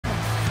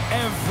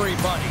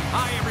everybody.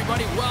 Hi,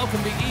 everybody. Welcome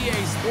to EA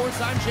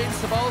Sports. I'm James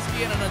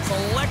Cebulski, and it's an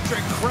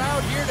electric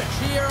crowd here to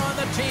cheer on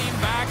the team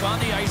back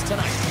on the ice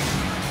tonight.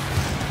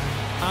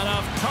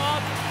 Enough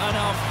talk,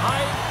 enough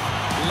hype.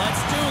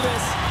 Let's do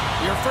this.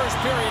 Your first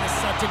period is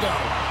set to go.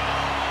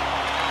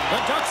 The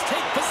Ducks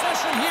take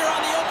possession here on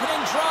the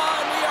opening draw,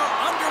 and we are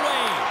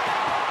underway.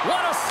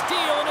 What a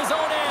steal in his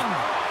own end.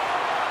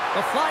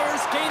 The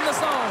Flyers gain the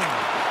zone.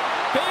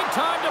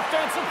 Big-time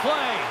defensive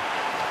play.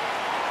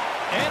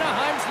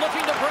 Anaheim's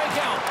looking to break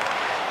out.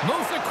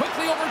 Moves it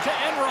quickly over to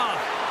Enroth.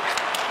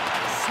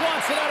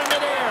 Swats it out of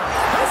midair.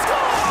 He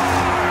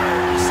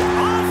scores!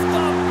 Off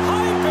the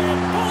pipe, and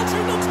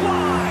Bolger looks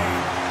wide.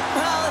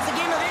 Well, it's a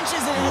game of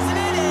inches, isn't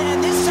it?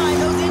 And this time,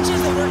 those inches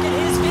that work in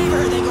his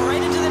favor, they go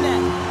right into the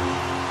net.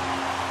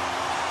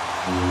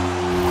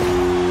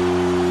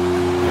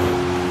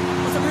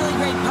 It's a really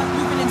great puck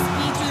movement and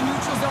speed through the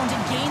neutral zone to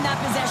gain that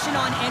possession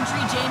on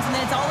entry, James, and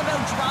then it's all about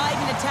drive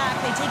and attack.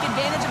 They take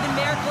advantage of the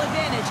numerical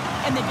advantage,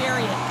 and they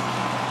bury it.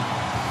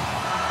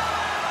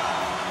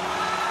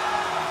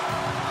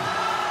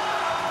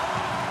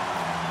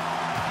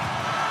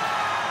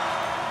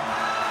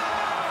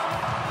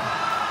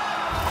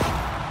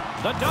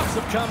 The Ducks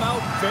have come out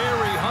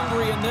very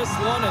hungry in this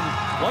one, and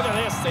look at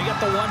this, they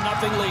get the 1-0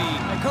 lead.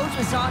 The coach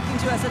was talking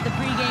to us at the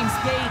pregame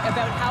skate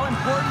about how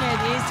important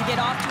it is to get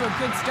off to a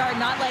good start,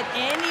 not let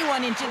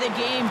anyone into the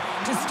game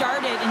to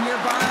start it in your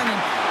barn, and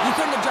you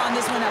couldn't have drawn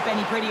this one up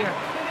any prettier.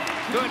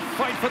 Good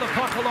fight for the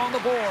puck along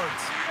the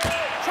boards.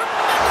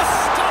 Tremendous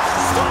stuff,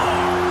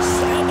 scores,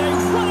 and they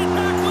run it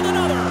back with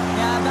another.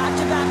 Yeah,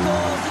 back-to-back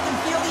goals. You can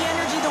feel the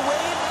energy, the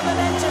wave, the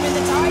momentum, and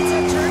the tides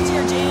have turned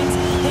here, James.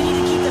 They need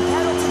to keep the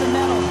pedal to the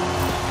metal.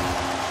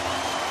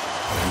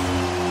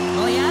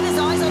 Well, he had his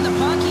eyes on the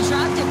puck. He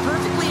tracked it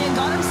perfectly and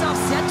got himself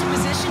set to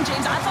position,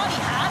 James. I thought he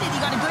had it. He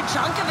got a good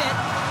chunk of it,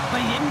 but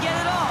he didn't get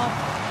it all.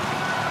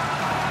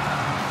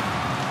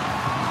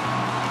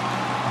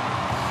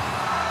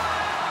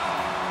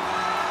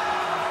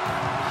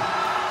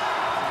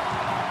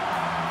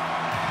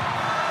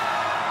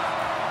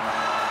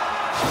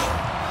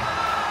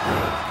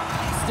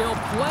 Still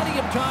plenty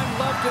of time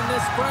left in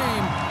this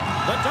frame.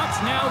 The Ducks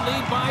now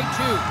lead by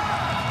 2.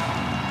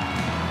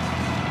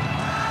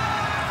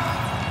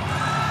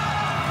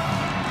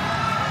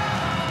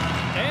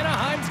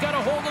 Anaheim's got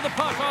a hold of the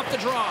puck off the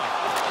draw.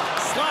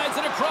 Slides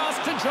it across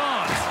to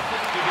Johns.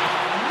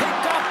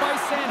 Picked off by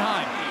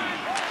Sanheim.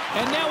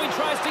 And now he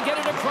tries to get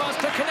it across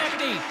to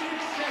Konechny.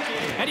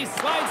 And he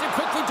slides it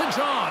quickly to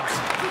Johns.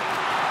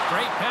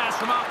 Great pass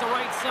from off the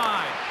right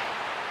side.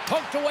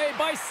 Poked away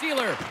by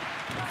Sealer.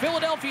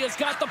 Philadelphia's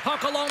got the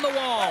puck along the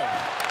wall.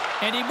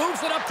 And he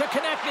moves it up to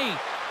Konechny.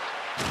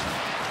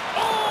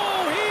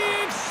 Oh,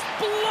 he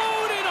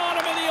exploded on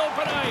him in the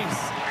open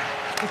ice.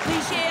 The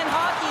cliche in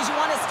hockey is you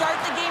want to start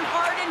the game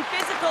hard and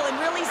physical and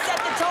really set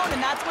the tone,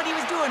 and that's what he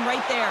was doing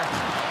right there.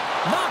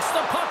 Knocks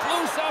the puck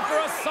loose after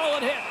a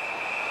solid hit.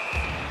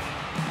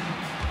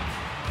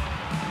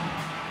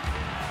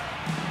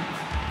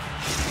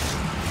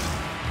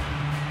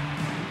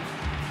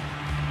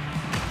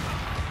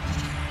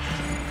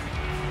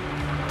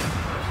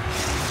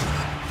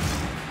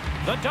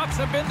 The Ducks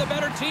have been the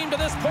better team to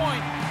this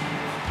point.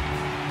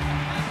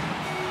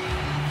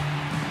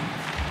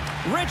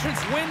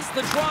 Richards wins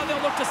the draw.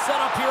 They'll look to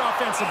set up here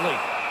offensively.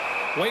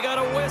 We got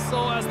a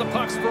whistle as the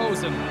puck's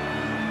frozen.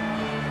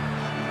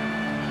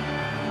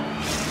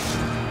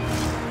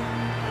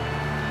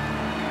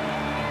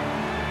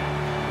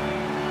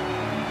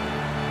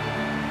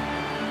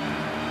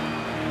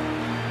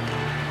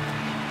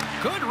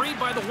 Good read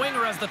by the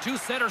winger as the two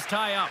centers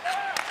tie up.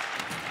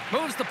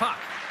 Moves the puck.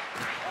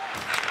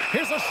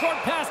 Here's a short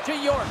pass to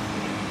York.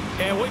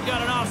 And we've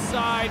got an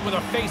offside with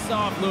a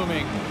face-off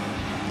looming.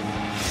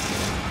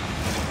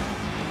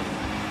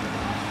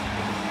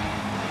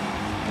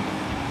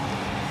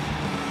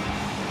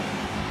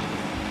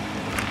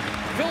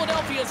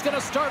 Philadelphia's going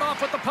to start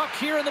off with the puck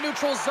here in the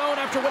neutral zone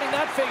after winning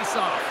that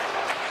face-off.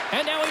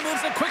 And now he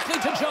moves it quickly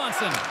to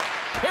Johnson.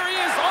 Here he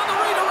is on the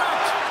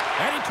redirect.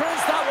 And he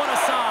turns that one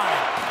aside.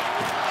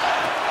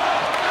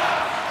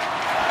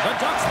 The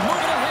Ducks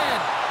moving ahead.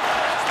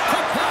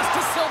 Quick pass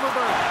to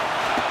Silverberg.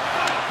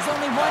 He's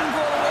only one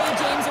goal away,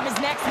 James, from his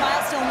next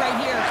milestone right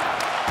here.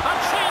 A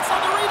chance on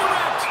the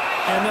redirect.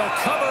 And they'll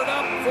cover it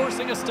up,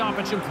 forcing a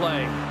stoppage in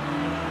play.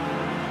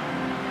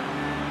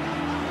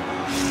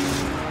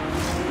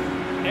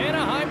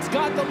 Anaheim's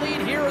got the lead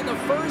here in the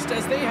first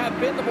as they have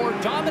been the more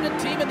dominant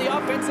team in the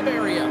offensive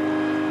area.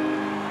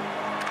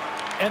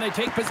 And they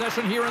take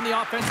possession here in the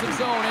offensive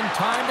zone and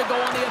time to go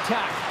on the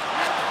attack.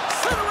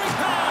 Centering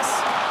pass.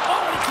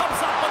 Oh, he comes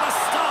up with a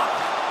stop.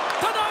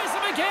 Denies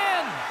him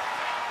again.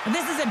 And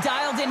this is a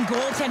dialed-in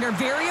goaltender,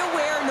 very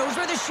aware, knows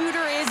where the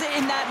shooter is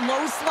in that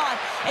low slot,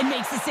 and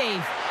makes the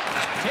save.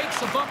 Takes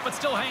a bump, but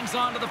still hangs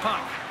on to the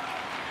puck.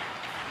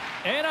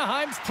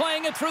 Anaheim's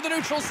playing it through the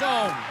neutral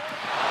zone.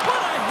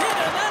 What a hit,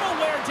 and that'll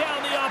wear down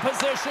the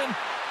opposition.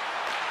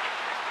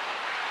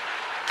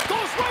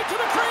 Goes right to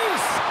the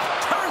crease.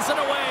 Turns it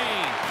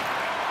away.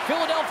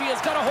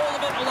 Philadelphia's got a hold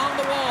of it along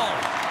the wall.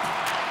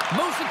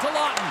 Moves it to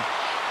Lawton.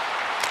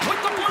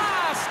 With the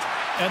blast!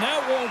 And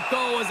that won't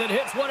go as it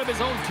hits one of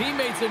his own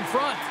teammates in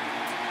front.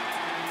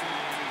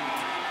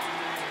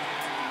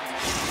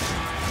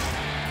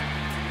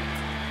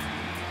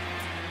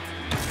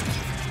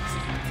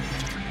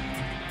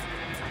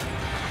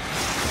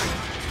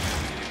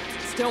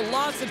 Still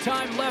lots of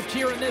time left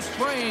here in this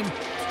frame.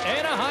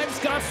 Anaheim's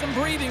got some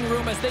breathing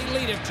room as they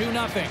lead it 2-0.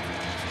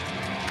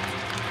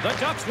 The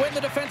Ducks win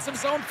the defensive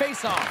zone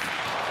faceoff.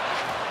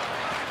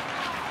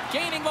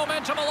 Gaining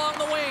momentum along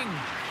the wing.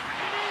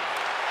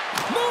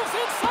 Moves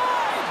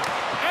inside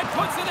and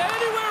puts it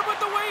anywhere but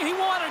the way he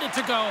wanted it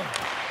to go.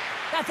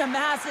 That's a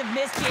massive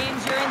miss,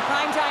 James. You're in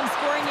primetime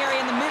scoring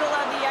area in the middle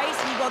of the ice,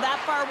 and you go that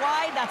far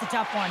wide, that's a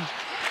tough one.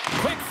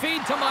 Quick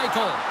feed to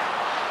Michael.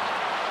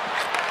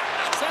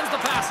 Sends the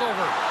pass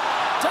over.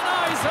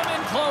 Denies him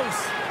in close.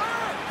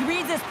 He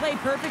reads this play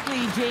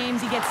perfectly, James.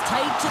 He gets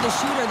tight to the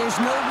shooter. There's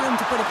no room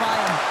to put it by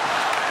him.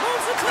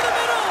 Moves it to the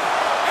middle.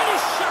 And he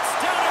shuts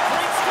down a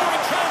great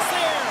scoring chance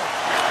there.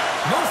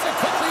 Moves it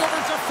quickly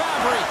over to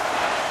Fabry.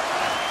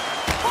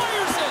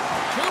 Fires it.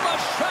 Too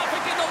much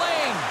traffic in the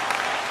lane.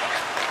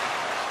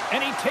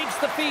 And he takes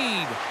the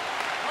feed.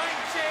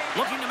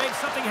 Looking to make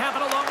something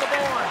happen along the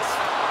boards.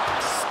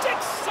 Stick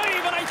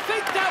save, and I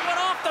think that went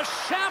off the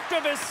shaft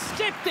of his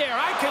stick there.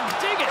 I can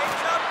dig it.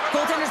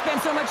 Goaltender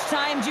spends so much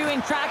time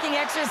doing tracking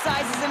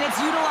exercises, and it's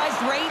utilized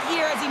right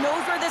here as he knows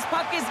where this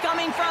puck is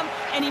coming from,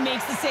 and he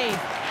makes the save.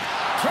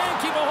 Can't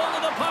keep a hold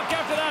of the puck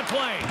after that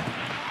play.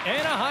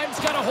 Anaheim's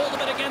got a hold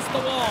of it against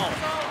the wall.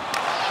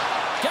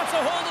 Gets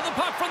a hold of the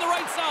puck from the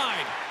right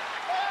side.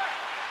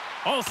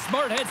 Oh,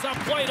 smart heads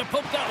up play to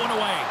poke that one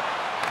away.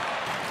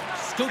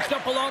 Scooped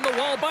up along the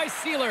wall by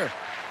Sealer.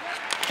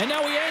 And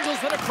now he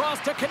angles it across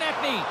to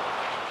Konechny.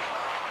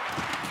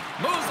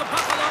 Moves the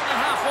puck along the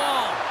half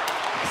wall.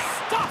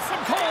 Stops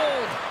him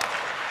cold.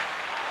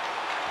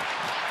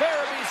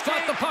 Farabee's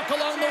got the puck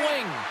along the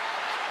wing.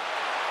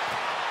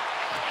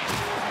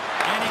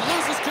 And he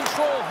loses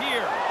control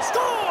here.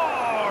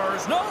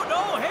 Scores! No,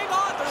 hang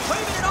on. They're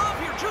waving it off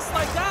here just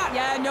like that.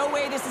 Yeah, no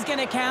way this is going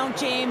to count,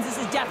 James. This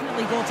is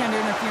definitely goaltender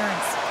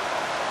interference.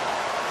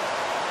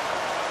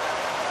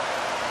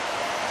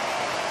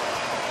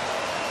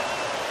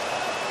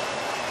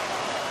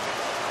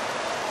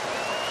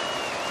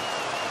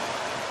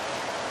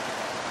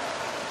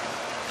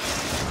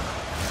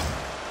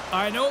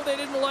 I know they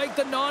didn't like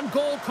the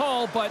non-goal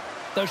call, but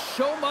the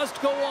show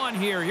must go on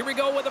here. Here we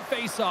go with a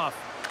face-off.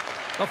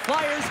 The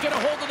Flyers get a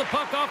hold of the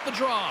puck off the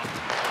draw.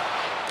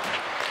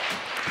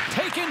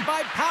 Taken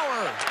by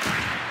Power.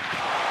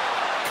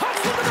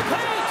 Cuts into the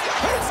paint.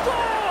 He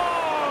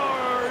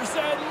scores!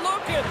 And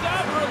look at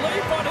that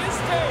relief on his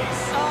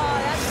face. Oh,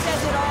 that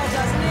says it all,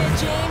 doesn't it,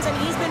 James? I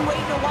mean, he's been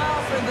waiting a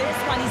while for this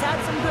one. He's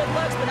had some good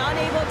looks, but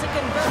unable to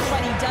convert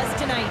what he does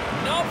tonight.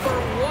 Number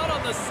 1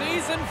 on the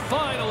season,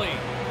 finally.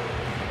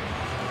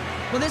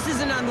 Well, this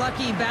is an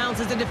unlucky bounce.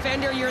 As a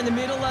defender, you're in the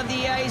middle of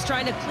the ice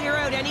trying to clear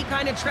out any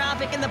kind of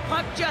traffic, and the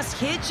puck just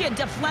hits you,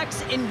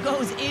 deflects, and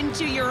goes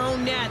into your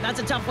own net. That's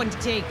a tough one to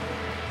take.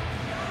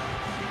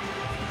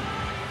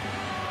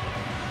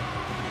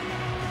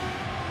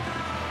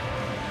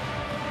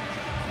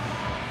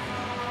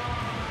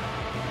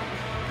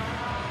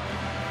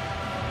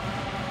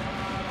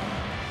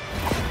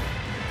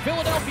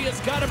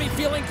 Philadelphia's got to be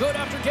feeling good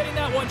after getting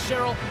that one,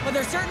 Cheryl. Well,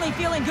 they're certainly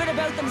feeling good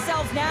about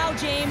themselves now,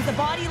 James. The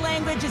body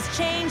language has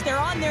changed.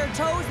 They're on their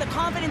toes. The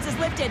confidence is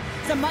lifted.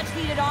 It's a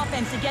much-needed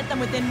offense to get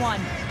them within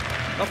one.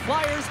 The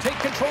Flyers take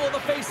control of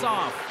the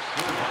face-off.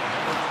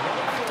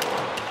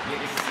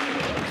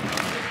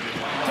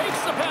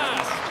 Takes the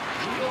pass.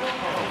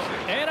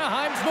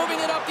 Anaheim's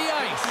moving it up the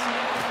ice.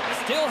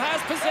 Still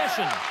has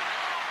possession.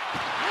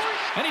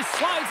 And he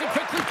slides it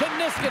quickly to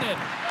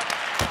Niskanen.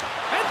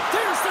 And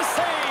there's the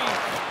save.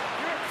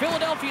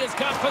 Philadelphia's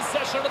got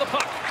possession of the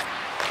puck.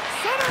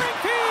 Centering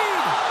feed!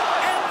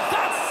 And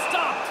that's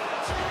stopped.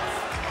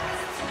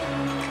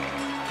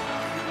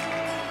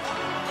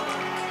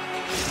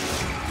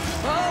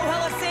 Oh,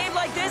 well, a save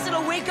like this,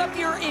 it'll wake up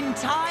your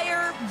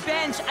entire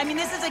bench. I mean,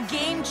 this is a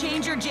game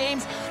changer,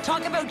 James.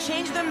 Talk about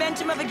changing the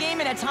momentum of a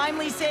game in a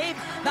timely save.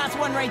 That's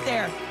one right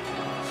there.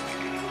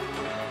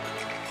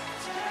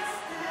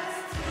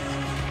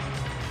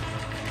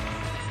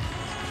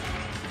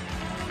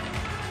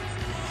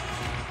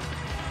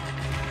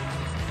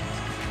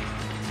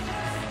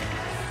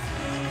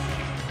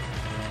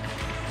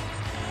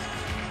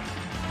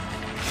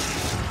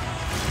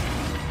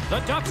 The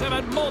Ducks have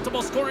had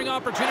multiple scoring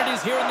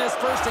opportunities here in this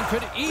first and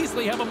could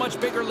easily have a much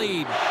bigger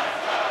lead.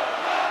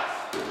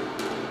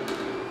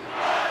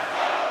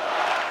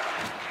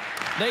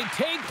 They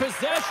take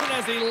possession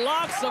as he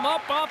locks them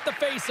up off the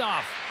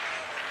faceoff.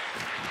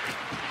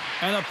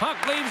 And the puck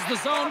leaves the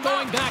zone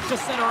going back to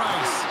center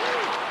ice.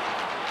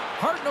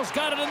 Hartnell's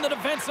got it in the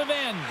defensive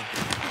end.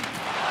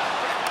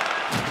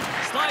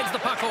 Slides the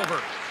puck over.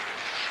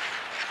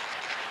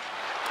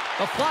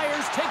 The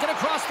Flyers take it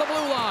across the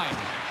blue line.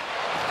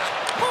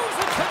 Moves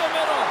it to the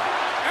middle,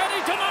 and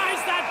he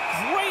denies that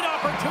great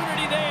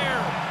opportunity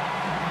there.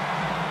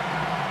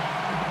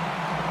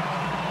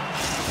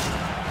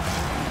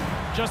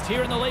 Just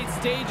here in the late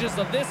stages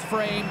of this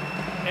frame,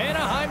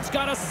 Anaheim's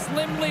got a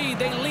slim lead.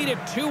 They lead it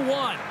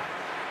 2-1.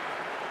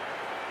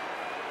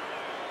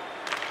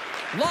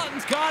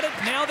 Lawton's got it.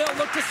 Now they'll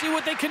look to see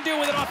what they can do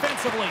with it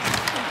offensively.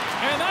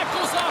 And that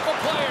goes off a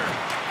player.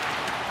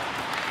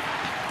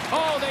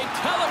 Oh, they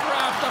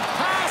telegraphed the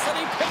pass, and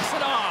he picks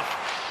it off.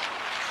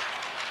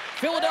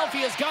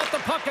 Philadelphia's got the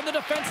puck in the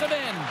defensive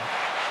end.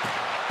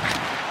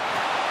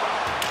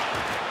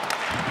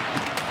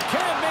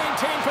 Can't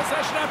maintain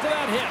possession after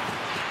that hit.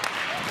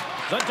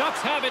 The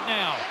Ducks have it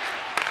now.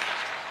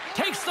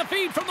 Takes the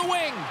feed from the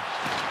wing.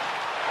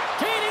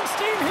 Gaining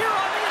steam here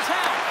on the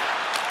attack.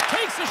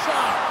 Takes a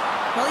shot.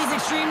 Well, he's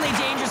extremely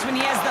dangerous when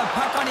he has the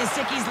puck on his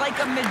stick. He's like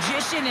a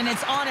magician, and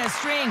it's on a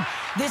string.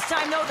 This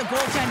time, though, the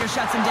goaltender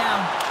shuts him down.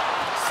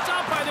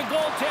 Stopped by the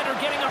goaltender,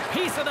 getting a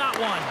piece of that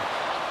one.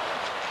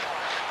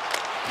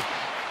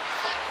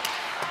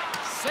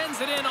 Sends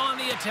it in on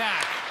the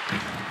attack.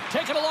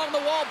 Taken along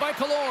the wall by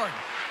Killorn.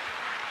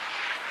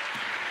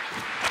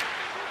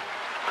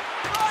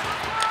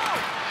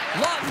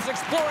 Lawton's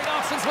exploring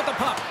options with the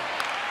puck.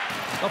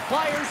 The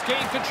Flyers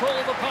gain control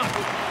of the puck.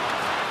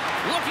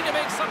 Looking to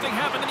make something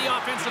happen in the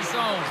offensive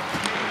zone.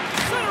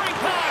 Centering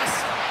pass,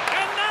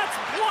 and that's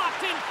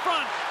blocked in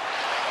front.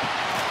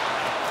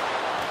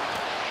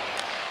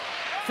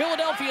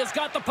 Philadelphia's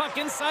got the puck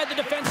inside the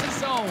defensive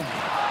zone.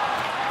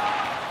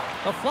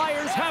 The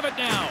Flyers have it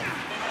now.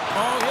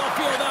 Oh, he'll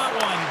feel that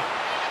one.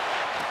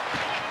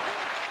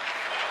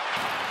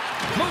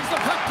 Moves the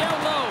puck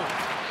down low.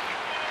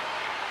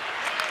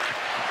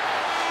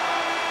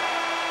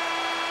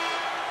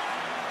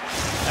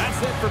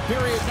 That's it for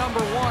period number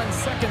 1.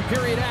 Second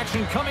period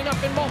action coming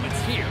up in moments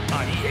here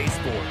on EA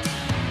Sports.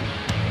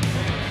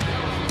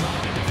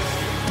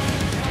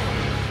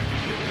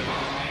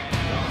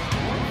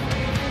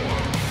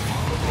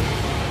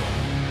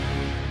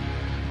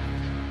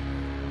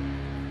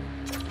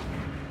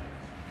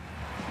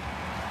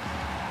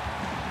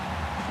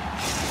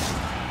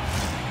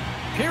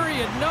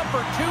 Period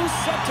number 2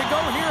 set to go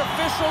here.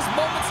 Officials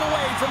moments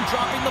away from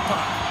dropping the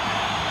puck.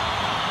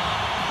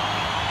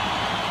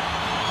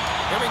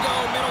 Here we go,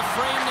 middle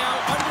frame now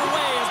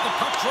underway as the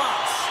puck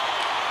drops.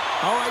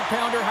 All right,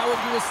 Pounder, how would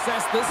you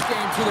assess this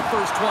game through the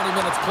first 20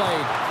 minutes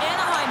played?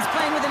 Anaheim's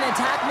playing with an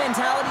attack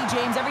mentality,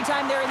 James. Every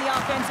time they're in the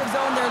offensive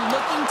zone, they're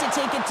looking to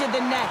take it to the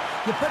net.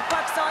 You put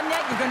pucks on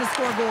net, you're going to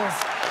score goals.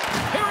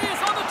 Here he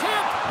is on the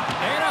tip.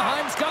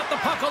 Anaheim's got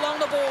the puck along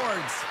the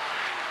boards.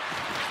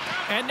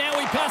 And now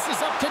he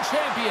passes up to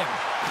Champion.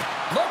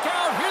 Look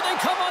out, here they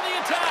come on the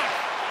attack.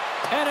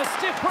 And a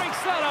stiff break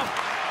setup.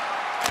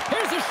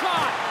 Here's a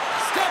shot.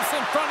 Steps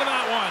in front of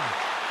that one.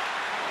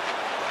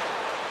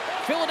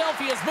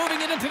 Philadelphia's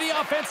moving it into the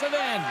offensive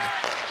end.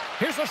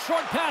 Here's a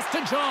short pass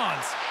to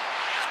Johns.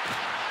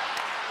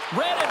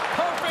 Read it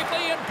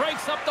perfectly and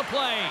breaks up the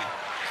play.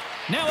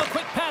 Now a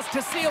quick pass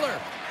to Sealer.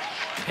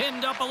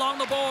 Pinned up along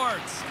the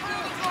boards.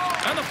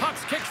 And the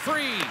puck's kicked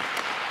free.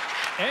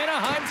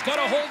 Anaheim's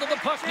got a hold of the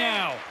puck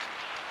now.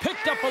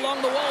 Picked up along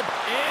the wall.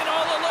 And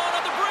all alone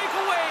on the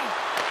breakaway.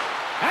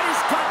 And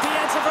he's got the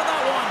answer for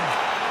that one.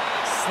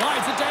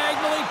 Slides it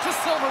diagonally to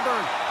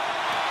Silverberg.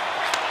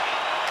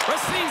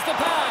 Receives the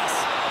pass.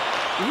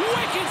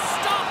 Wicked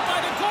stop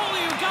by the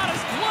goalie who got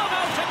his glove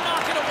out to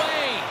knock it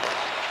away.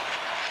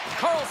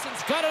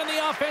 Carlson's got it on the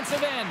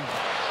offensive end.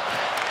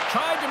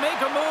 Tried to make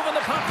a move and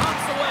the puck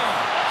hops away.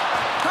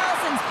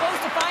 Carlson's close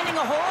to finding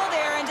a hole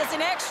there, and just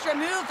an extra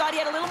move. Thought he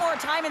had a little more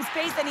time and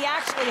space than he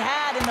actually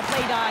had, and the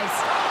play dies.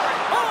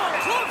 Oh,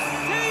 close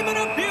save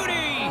and a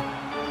beauty!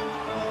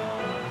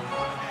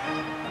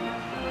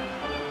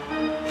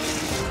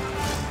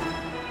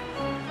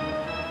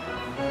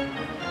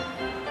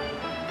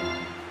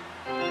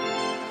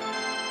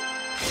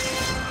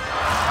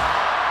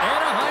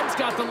 Anaheim's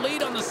got the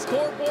lead on the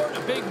scoreboard.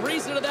 A big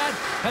reason of that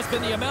has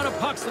been the amount of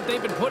pucks that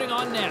they've been putting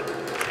on net.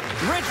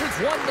 Richards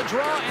won the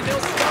draw, and they'll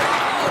start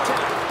off the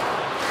attack.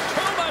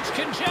 Too much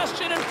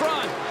congestion in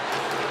front.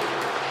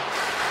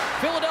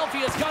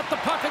 Philadelphia's got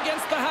the puck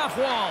against the half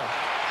wall.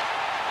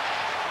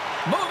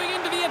 Moving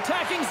into the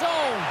attacking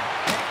zone.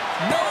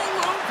 No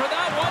room for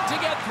that one to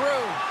get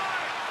through.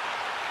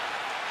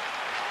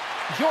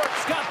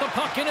 York's got the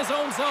puck in his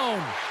own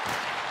zone.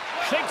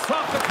 Shakes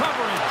off the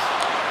coverage.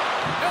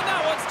 And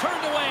that one's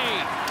turned away.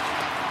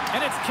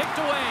 And it's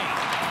kicked away.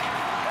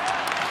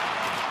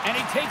 And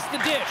he takes the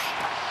dish.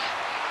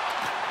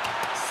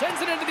 Sends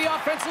it into the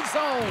offensive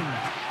zone.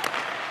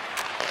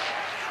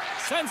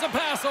 Sends a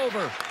pass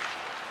over.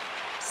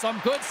 Some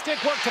good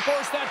stick work to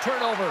force that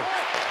turnover.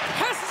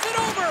 Passes it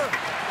over.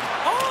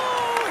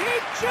 Oh,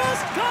 he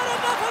just got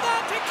enough of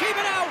that to keep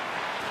it out.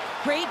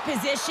 Great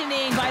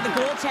positioning by the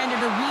goaltender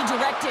to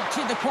redirect it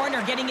to the corner,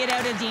 getting it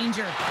out of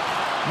danger.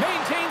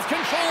 Maintains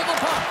control of the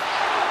puck.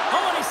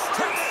 Oh, and he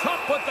steps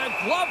up with the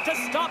glove to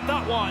stop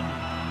that one.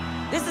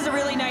 This is a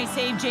really nice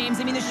save, James.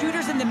 I mean, the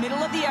shooter's in the middle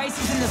of the ice.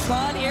 He's in the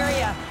slot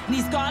area, and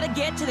he's got to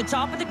get to the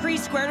top of the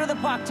crease, square to the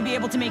puck, to be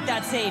able to make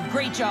that save.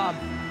 Great job.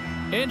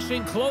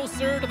 Inching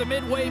closer to the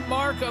midway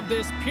mark of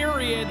this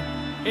period.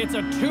 It's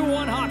a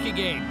 2-1 hockey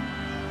game.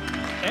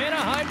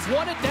 Anaheim's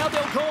won it. Now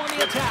they'll go on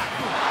the attack.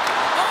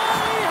 Oh,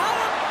 he had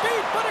a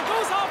beat, but it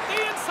goes off the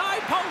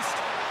inside post.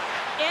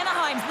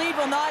 Anaheim's lead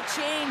will not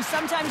change.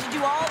 Sometimes you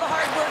do all the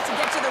hard work to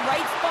get to the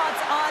right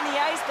spots on the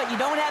ice, but you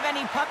don't have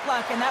any puck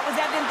luck, and that was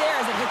evident there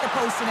as it hit the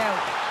post and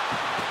out.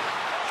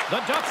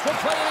 The Ducks were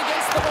playing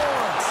against the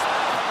boards.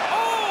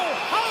 Oh,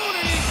 how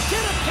did he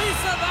get a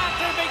piece of that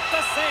to make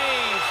the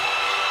save?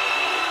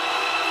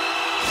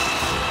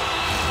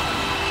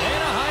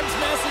 Anaheim's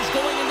message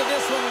going into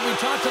this one when we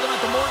talked to them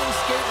at the morning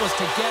skate was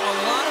to get a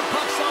lot of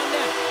pucks on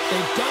net.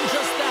 They've done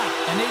just that,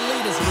 and they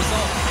lead as a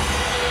result.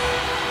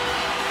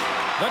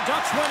 The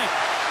Ducks win it.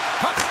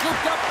 Puck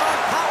scooped up by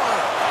Power.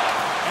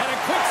 And a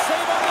quick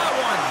save on that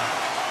one.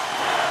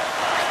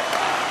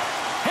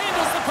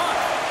 Handles the puck.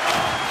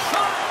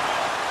 Shot.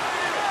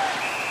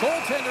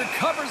 Goaltender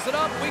covers it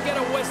up. We get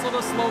a whistle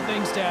to slow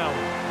things down.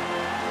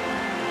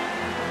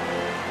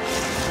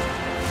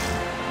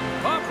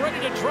 Puck ready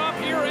to drop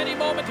here any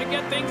moment to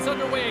get things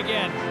underway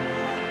again.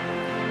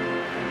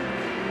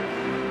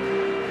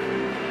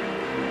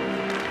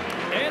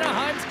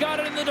 Anaheim's got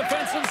it in the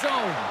defensive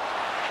zone.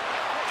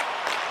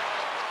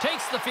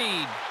 Takes the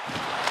feed.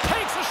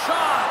 Takes a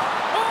shot.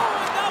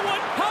 Oh, and that one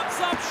comes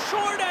up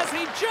short as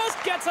he just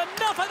gets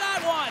enough of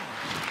that one.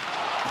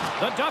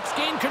 The Ducks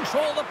gain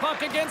control of the puck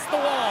against the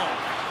wall.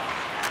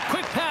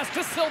 Quick pass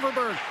to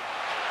Silfverberg.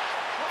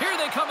 Here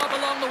they come up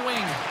along the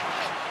wing.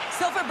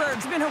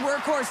 Silfverberg's been a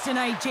workhorse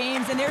tonight,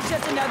 James, and there's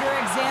just another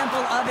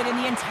example of it, and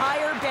the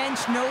entire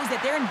bench knows that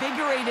they're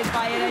invigorated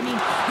by it. I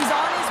mean, he's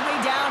on his way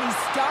down, he's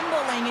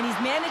stumbling, and he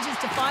manages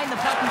to find the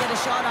puck and get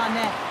a shot on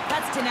net.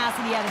 That's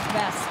tenacity at its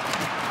best.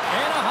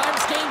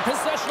 Anaheim's gained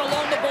possession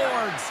along the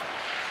boards.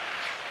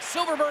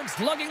 Silfverberg's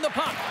lugging the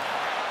puck.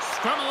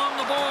 Scrum along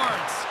the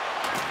boards.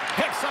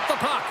 Picks up the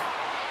puck.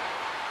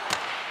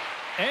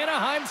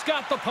 Anaheim's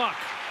got the puck.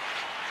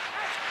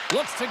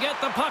 Looks to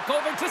get the puck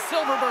over to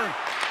Silfverberg.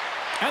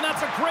 And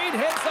that's a great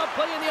heads-up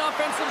play in the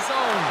offensive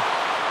zone.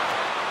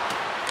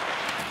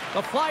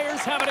 The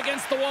Flyers have it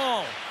against the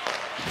wall.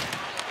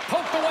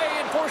 Poked away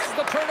and forces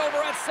the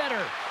turnover at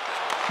center.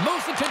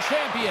 Moves it to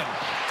Champion.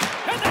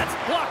 And that's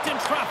blocked in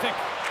traffic.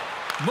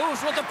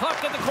 Moves with the puck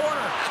to the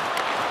corner.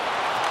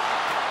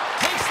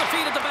 Takes the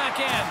feed at the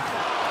back end.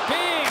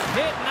 Big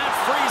hit, and that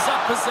frees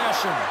up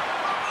possession.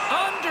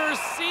 Under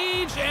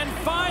siege, and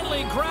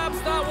finally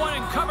grabs that one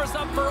and covers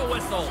up for a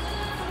whistle.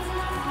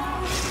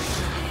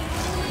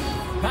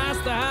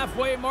 Past the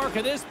halfway mark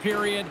of this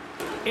period,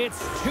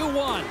 it's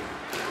 2-1.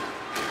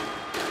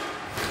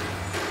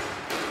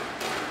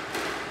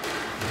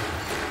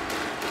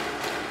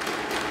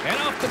 And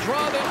off the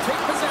draw, they'll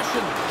take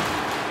possession.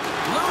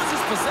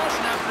 Loses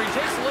possession after he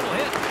takes a little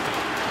hit.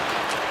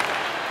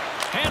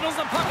 Handles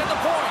the puck at the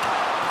point.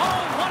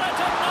 Oh, what a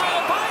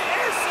denial by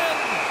Ersson!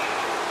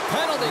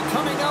 Penalty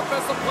coming up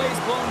as the play's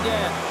blown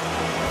dead.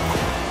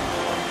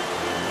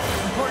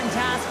 Important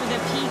task for the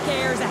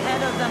PKers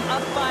ahead of them,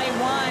 up by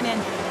 1, and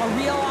a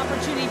real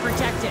opportunity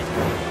protected.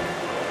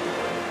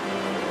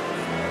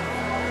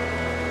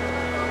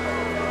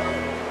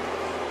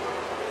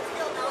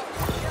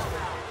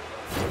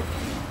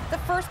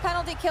 First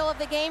penalty kill of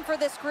the game for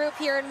this group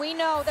here, and we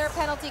know their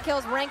penalty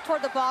kills rank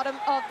toward the bottom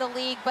of the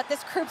league, but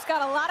this group's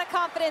got a lot of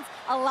confidence,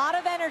 a lot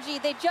of energy.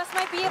 They just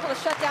might be able to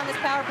shut down this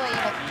power play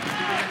unit.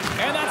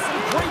 And that's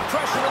some great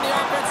pressure in the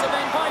offensive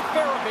end by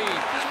Farabee.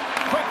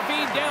 Quick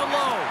feed down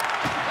low.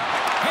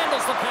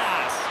 Handles the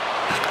pass.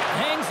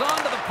 Hangs on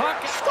to the puck.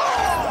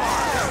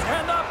 Scores!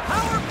 And the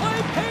power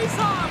play pays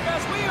off as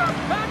we are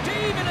back to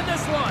even in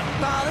this one.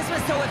 Wow, this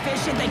was so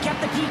efficient. They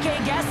kept the PK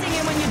guessing,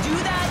 and when you do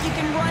that, you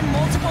can run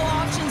multiple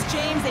options,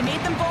 James. They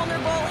made them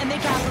vulnerable, and they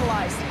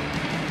capitalized.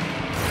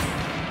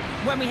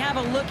 When we have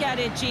a look at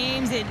it,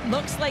 James, it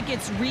looks like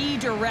it's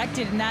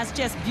redirected, and that's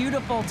just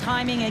beautiful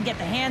timing, and get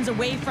the hands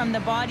away from the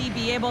body,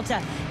 be able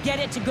to get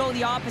it to go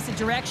the opposite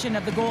direction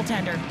of the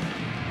goaltender.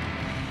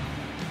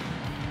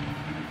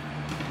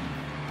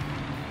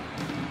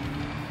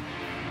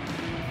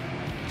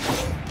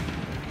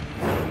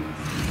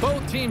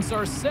 Both teams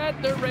are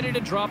set. They're ready to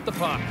drop the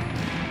puck.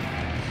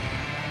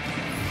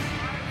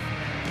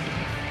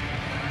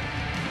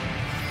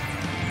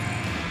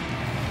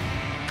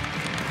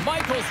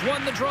 Michaels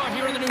won the draw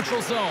here in the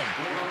neutral zone.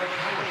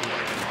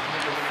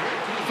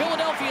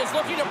 Philadelphia is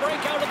looking to break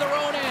out of their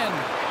own end.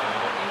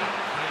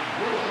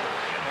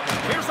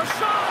 Here's a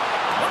shot.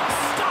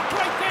 Stop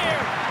right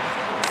there.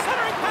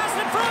 Centering pass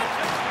in front.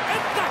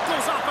 And that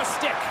goes off a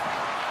stick.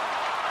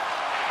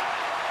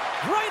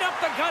 Right up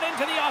the gut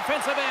into the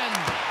offensive end.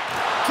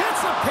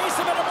 Gets a piece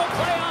of it and will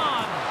play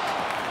on.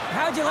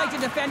 How'd you like to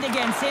defend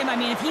against him? I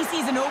mean, if he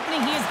sees an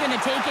opening, he is going to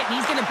take it, and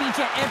he's going to beat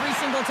you every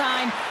single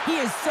time. He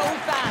is so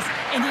fast,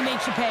 and he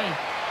makes you pay.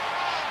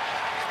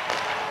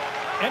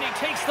 And he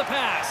takes the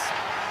pass.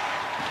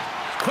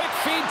 Quick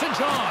feed to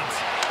Johns.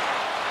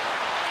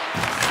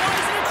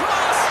 Slides it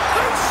across.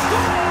 They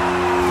score!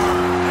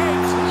 A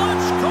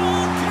clutch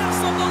goal gives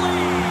them the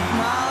lead.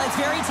 Well, it's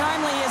very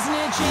timely, isn't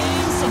it,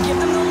 James? To give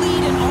them the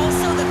lead, and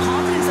also the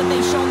confidence that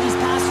they've shown these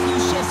past few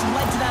shifts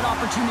led to that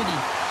opportunity.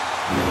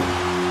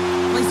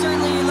 Well, he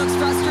certainly looks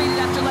frustrated.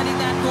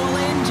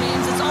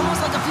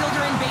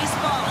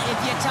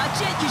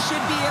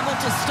 should be able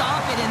to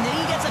stop it, and then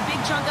he gets a big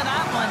chunk of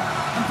that one.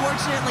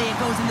 Unfortunately, it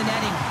goes in the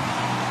netting.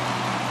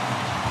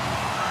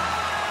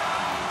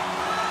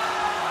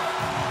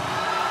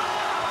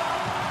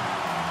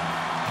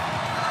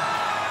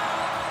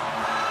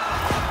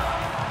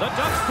 The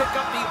Ducks pick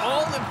up the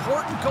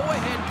all-important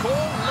go-ahead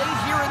goal late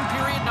here in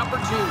period number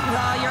 2.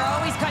 Well, you're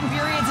always cutting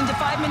periods into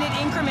 5-minute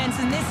increments,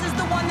 and this is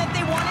the one that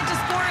they wanted to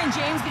score in,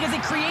 James, because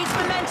it creates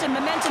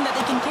momentum that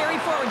they can carry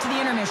forward to the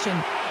intermission.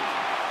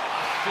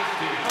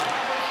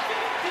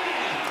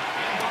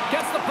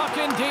 Gets the puck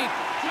in deep.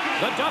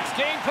 The Ducks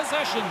gain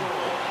possession.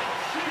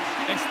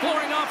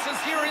 Exploring options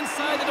here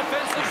inside the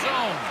defensive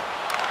zone.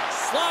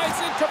 Slides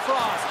into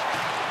Frost.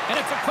 And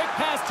it's a quick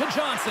pass to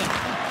Johnson.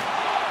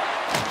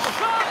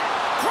 Shot!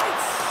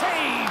 Great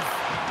save!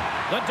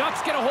 The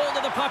Ducks get a hold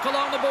of the puck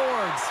along the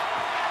boards.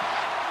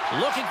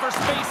 Looking for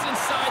space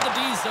inside the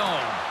D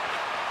zone.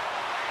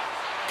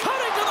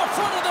 Cutting to the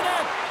front of the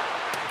net.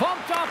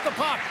 Bumped off the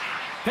puck.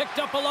 Picked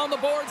up along the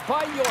boards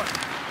by York.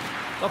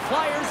 The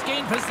Flyers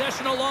gain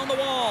possession along the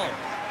wall.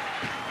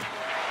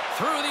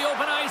 Through the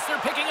open ice, they're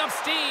picking up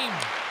steam.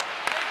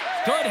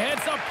 Good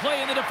heads-up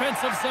play in the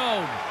defensive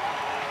zone.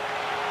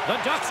 The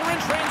Ducks are in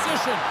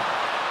transition.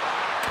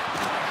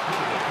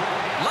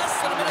 Less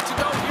than a minute to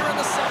go here in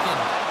the second.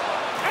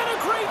 And a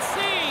great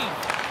save!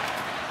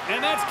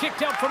 And that's kicked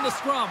out from the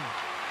scrum.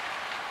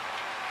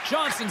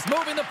 Johnson's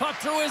moving the puck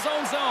through his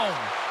own zone.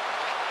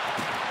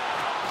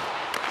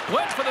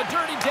 Went for the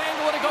dirty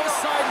dangle and it goes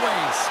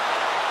sideways.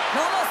 It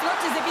almost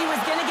looked as if he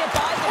was going to get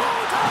by there.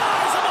 Oh,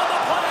 denies him on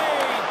the play!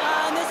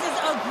 And this is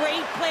a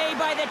great play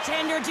by the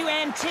tender to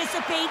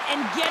anticipate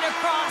and get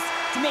across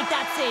to make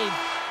that save.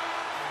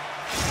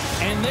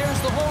 And there's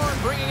the horn,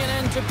 bringing an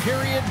end to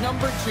period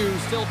number 2.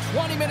 Still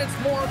 20 minutes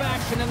more of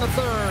action in the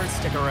third.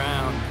 Stick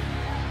around.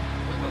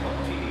 When the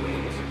home team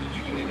wins,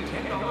 you win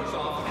 $10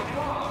 off at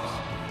Rob's.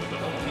 When the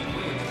home team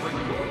wins,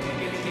 bring your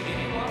tickets to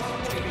any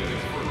Rob's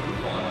tickets for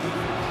coupon with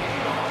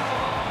 $10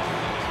 off.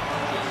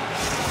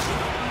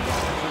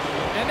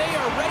 And they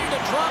are ready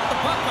to drop the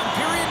puck on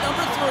period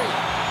number 3.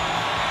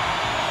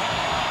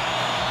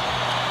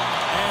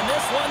 And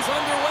this one's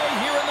underway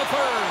here in the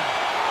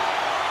third.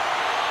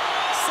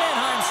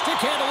 Anaheim stick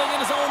handling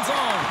in his own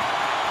zone.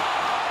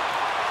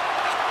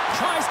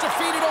 Tries to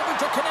feed it over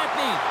to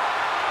Konechny.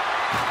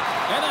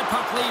 And that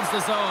puck leaves the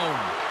zone.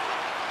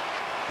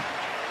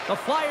 The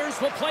Flyers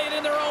will play it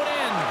in their own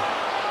end.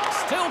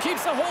 Still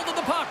keeps a hold of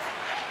the puck.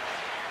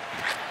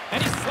 And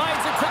he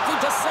slides it quickly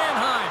to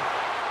Sanheim.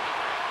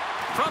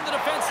 From the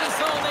defensive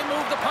zone, they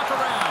move the puck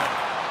around.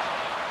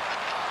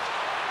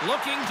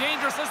 Looking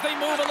dangerous as they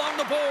move along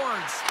the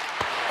boards.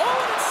 Oh,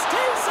 and it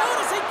stays out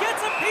as he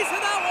gets a piece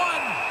of that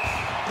one.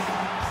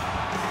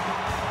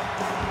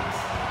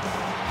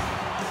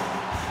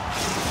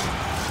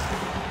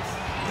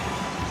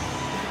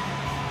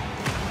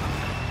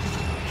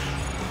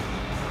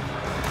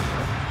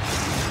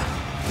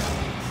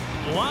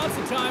 Lots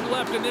of time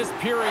left in this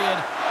period.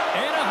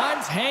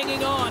 Anaheim's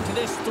hanging on to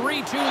this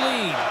 3-2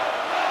 lead.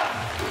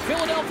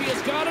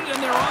 Philadelphia's got it, and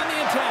they're on the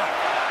attack.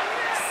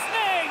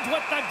 Snagged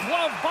with the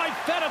glove by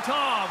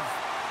Fedotov.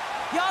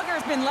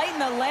 Yager's been lighting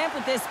the lamp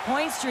with this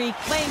point streak,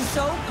 playing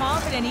so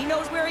confident. He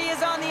knows where he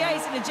is on the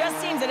ice, and it just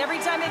seems that every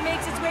time it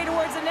makes its way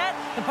towards the net,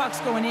 the puck's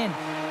going in.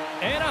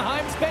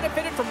 Anaheim's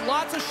benefited from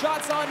lots of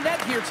shots on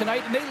net here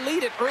tonight, and they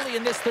lead it early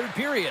in this third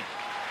period.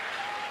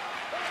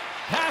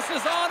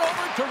 Passes on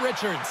over to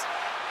Richards.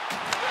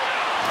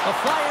 The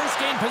Flyers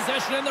gain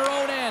possession in their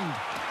own end.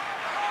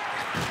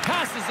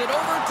 Passes it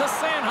over to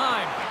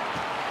Sanheim.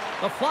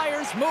 The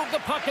Flyers move the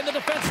puck in the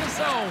defensive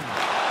zone.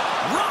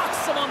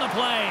 Rocks him on the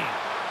play.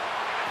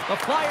 The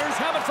Flyers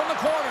have it from the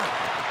corner.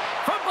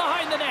 From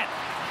behind the net.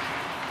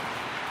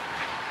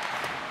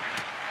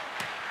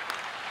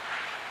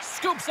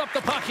 Scoops up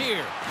the puck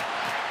here.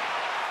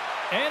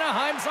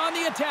 Anaheim's on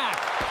the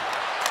attack.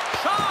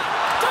 Shot!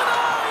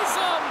 Denies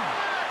him!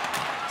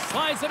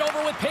 Slides it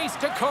over with pace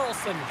to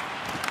Carlson.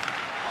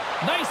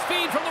 Nice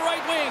feed from the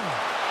right wing.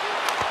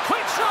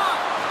 Quick shot!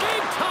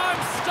 Game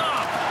time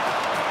stop!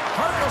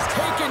 Hartler's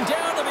taken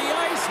down to the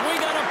ice. We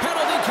got a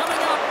penalty coming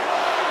up.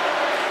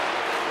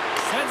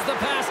 Sends the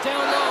pass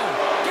down low.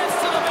 Gets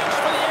to the bench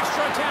for the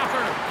extra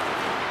attacker.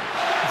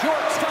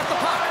 York's got the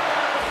puck.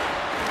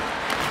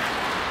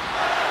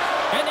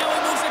 And now he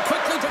moves it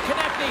quickly to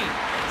Konechny.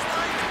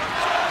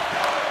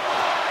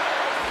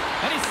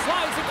 And he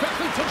slides it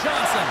quickly to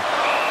Johnson.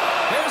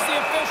 There's the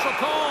official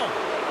call.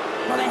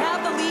 Well, they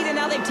have the lead, and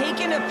now they've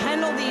taken a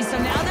penalty, so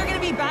now they're going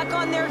to be back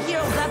on their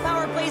heels. That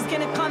power play is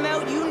going to come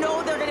out. You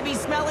know they're going to be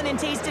smelling and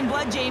tasting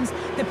blood, James.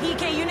 The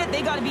PK unit,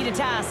 they got to beat a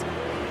task.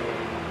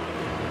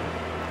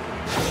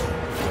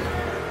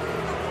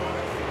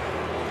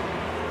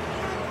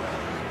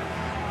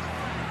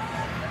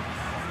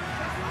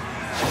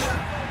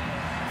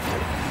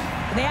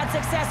 They had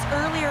success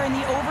earlier in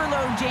the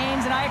overload,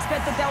 James, and I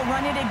expect that they'll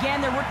run it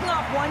again. They're working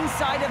off one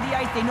side of the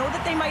ice. They know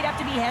that they might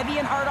have to be heavy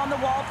and hard on the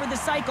wall for the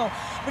cycle.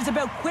 But it's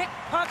about quick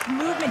puck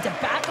movement to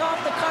back off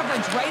the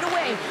coverage right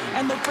away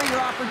and look for your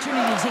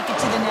opportunity to take it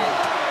to the net.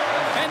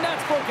 And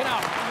that's broken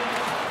up.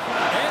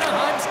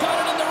 Anaheim's got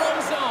it in their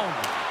own zone.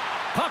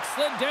 Puck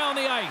slid down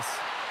the ice.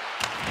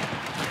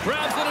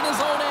 Grabs it in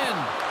his own end.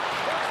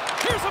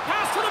 Here's a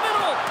pass to the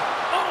middle.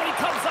 Oh, and he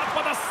comes up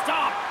with a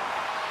stop.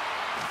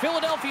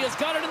 Philadelphia's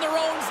got it in their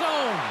own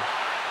zone.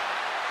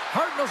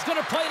 Hartnell's going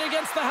to play it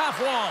against the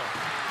half wall.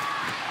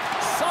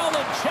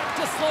 Solid check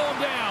to slow him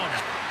down.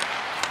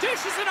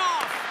 Dishes it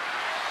off.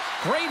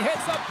 Great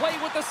heads-up play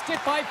with the stick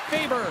by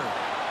Faber.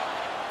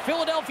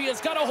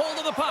 Philadelphia's got a hold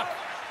of the puck.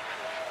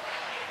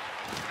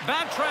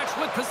 Backtracks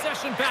with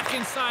possession back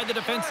inside the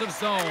defensive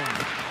zone.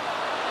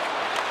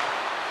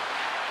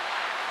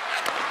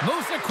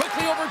 Moves it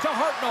quickly over to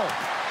Hartnell.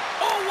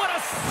 Oh, what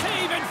a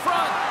save in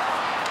front.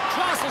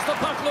 Jostles the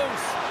puck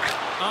loose.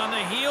 On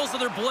the heels of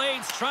their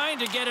blades, trying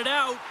to get it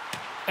out.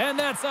 And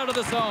that's out of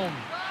the zone.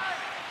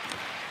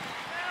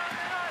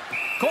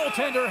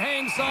 Goaltender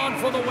hangs on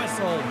for the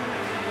whistle.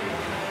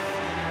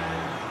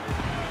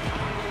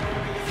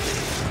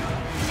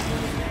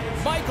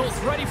 Michael's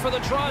ready for the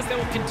draws that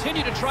will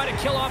continue to try to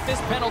kill off this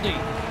penalty.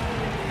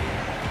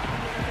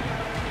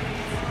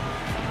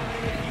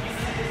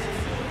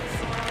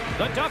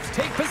 The Ducks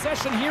take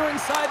possession here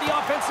inside the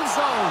offensive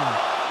zone.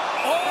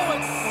 Oh,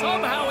 and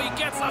somehow he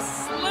gets a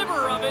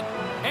sliver of it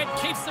and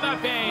keeps them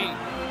at bay.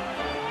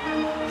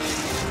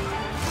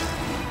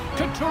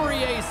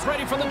 Couturier's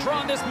ready for the draw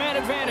on this man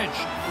advantage.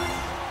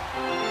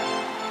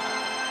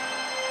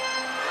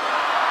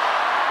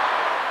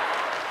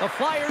 The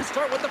Flyers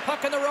start with the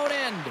puck in their own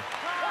end.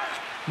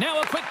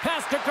 Now a quick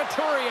pass to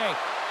Couturier.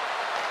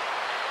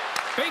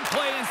 Big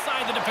play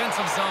inside the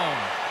defensive zone.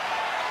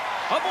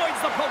 Avoids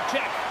the poke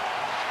check.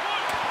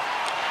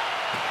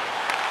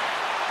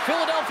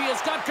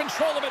 Philadelphia's got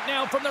control of it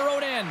now from their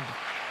own end.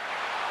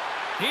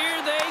 Here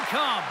they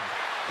come.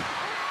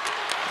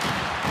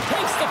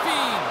 Takes the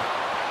feed.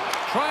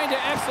 Trying to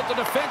exit the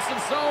defensive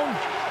zone.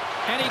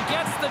 And he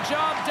gets the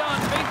job done.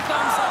 Big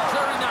thumbs up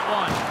clearing that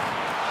one.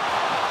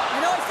 I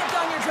know I stepped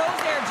on your toes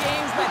there,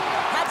 James, but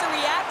had to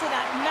react to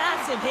that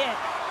massive hit.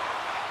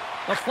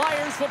 The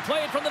Flyers will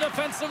play it from the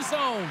defensive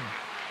zone.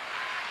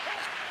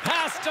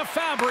 Pass to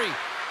Fabry.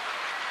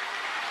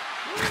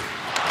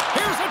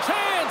 Here's a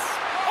chance.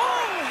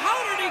 Oh, how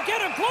did he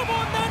get a glove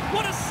on that?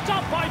 What a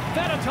stop by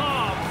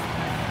Fedotov.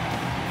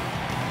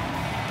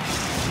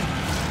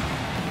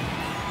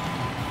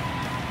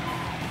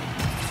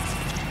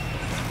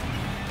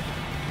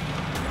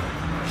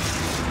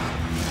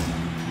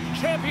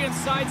 Champion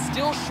side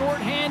still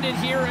short-handed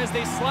here as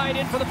they slide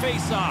in for the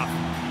face-off.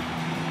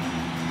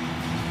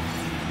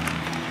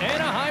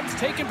 Anaheim's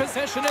taking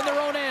possession in their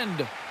own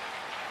end.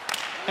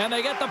 And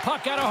they get the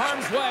puck out of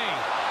harm's way.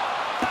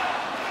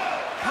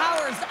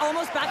 Powers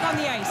almost back on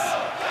the ice.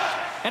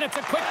 And it's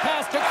a quick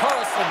pass to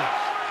Carlson.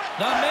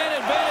 The man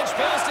advantage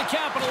fails to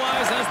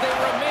capitalize as they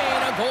remain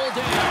a goal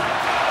down.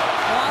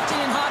 Well, often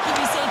in hockey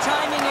we say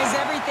timing is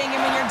everything,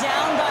 and when you're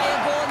down by a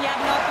goal and you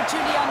have an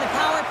opportunity on the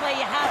power play,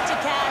 you have to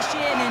cash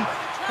in, and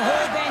the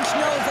whole bench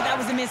knows that that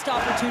was a missed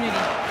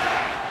opportunity.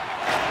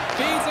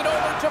 Feeds it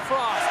over to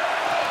Frost.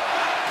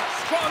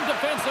 Strong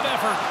defensive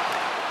effort.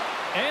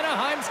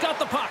 Anaheim's got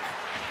the puck.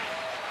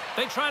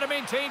 They try to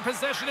maintain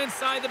possession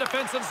inside the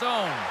defensive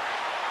zone.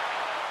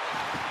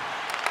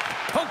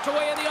 Poked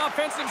away in the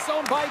offensive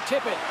zone by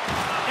Tippett.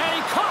 And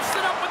he coughs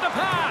it up with the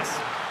pass.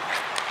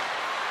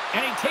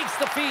 And he takes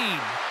the feed.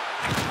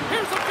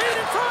 Here's the feed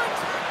in front.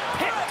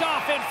 Picked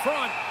off in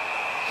front.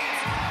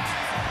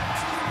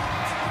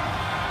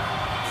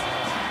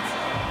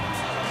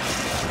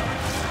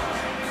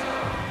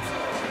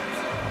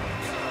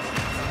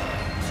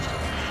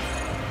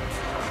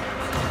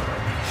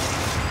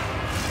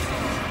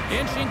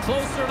 Inching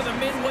closer to the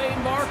midway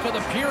mark of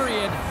the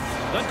period.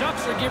 The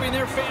Ducks are giving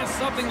their fans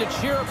something to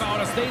cheer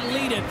about as they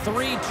lead it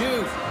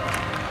 3-2.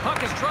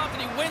 Puck is dropped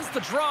and he wins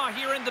the draw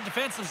here in the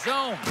defensive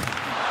zone.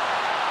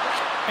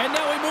 And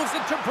now he moves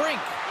it to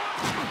Brink.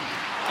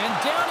 And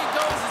down he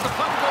goes as the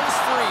puck goes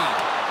free.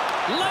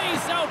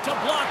 Lays out to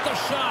block the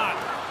shot.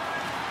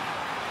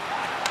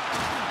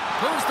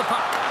 Moves the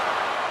puck.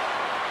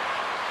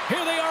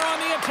 Here they are on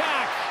the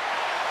attack.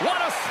 What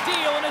a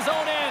steal in his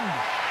own end.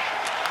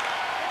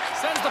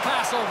 Sends the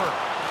pass over.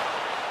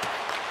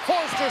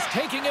 Forster's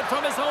taking it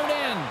from his own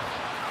end.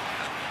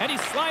 And he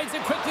slides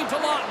it quickly to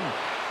Lawton.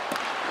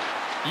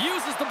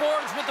 Uses the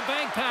boards with the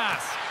bank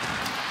pass.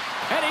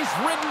 And he's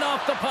ridden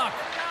off the puck.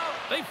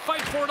 They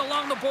fight for it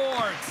along the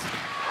boards.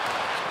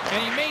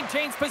 And he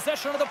maintains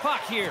possession of the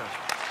puck here.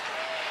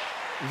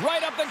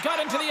 Right up the gut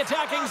into the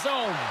attacking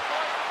zone.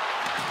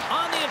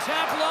 On the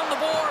attack along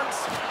the boards.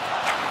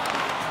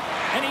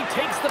 And he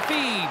takes the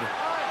feed.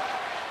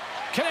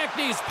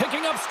 Konechny's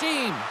picking up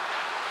steam.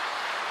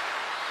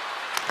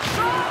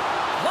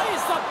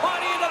 Plays the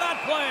body into that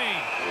play.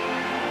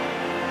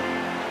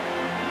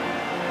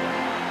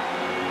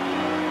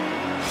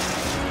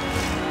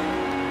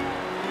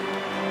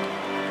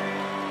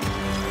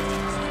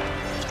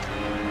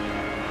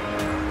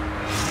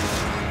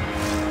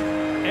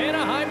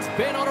 Anaheim's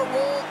been on a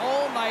roll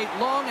all night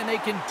long, and they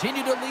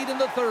continue to lead in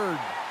the third.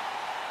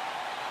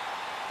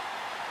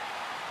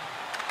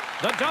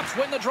 The Ducks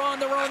win the draw on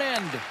their own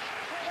end.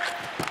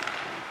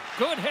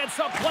 Good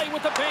heads-up play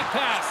with the bank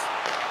pass.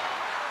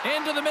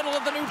 Into the middle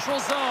of the neutral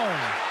zone.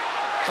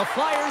 The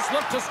Flyers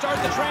look to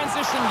start the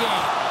transition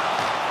game.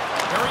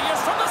 There he is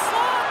from the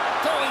slot.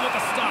 Goalie with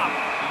a stop.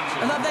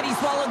 I love that he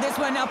swallowed this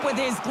one up with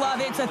his glove.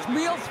 It's a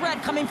real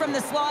threat coming from the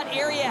slot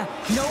area.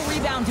 No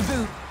rebound to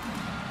boot.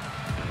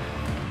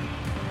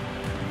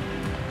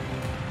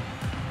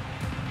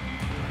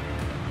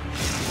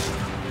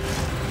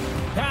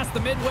 Past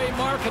the midway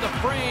mark of the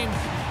frame.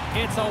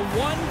 It's a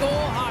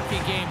one-goal hockey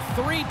game.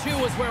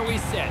 3-2 is where we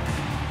sit.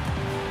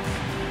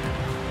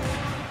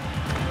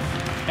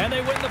 And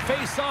they win the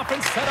face-off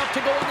and set up to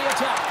go in the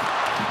attack.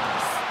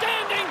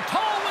 Standing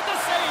tall with the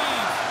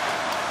save.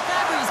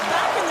 Fabry's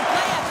back in the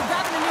play after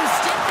grabbing a new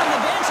stick from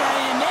the bench.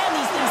 And man,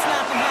 these things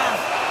snap in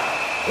half.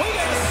 We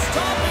got a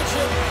stoppage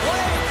of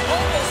play.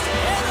 Almost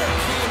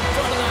energy in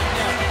front of that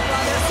net.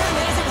 Well, there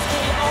certainly is. It was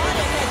chaotic.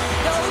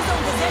 The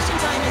ozone possession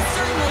time is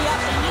certainly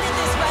up. They needed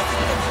this rest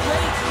with a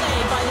great play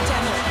by the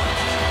Tender.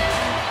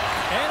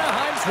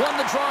 Anaheim's won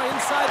the draw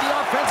inside the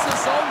offensive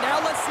zone. Now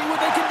let's see what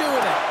they can do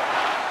with it.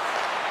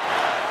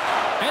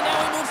 And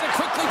now he moves it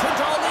quickly to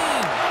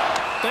Darlene.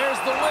 There's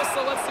the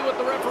whistle. Let's see what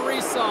the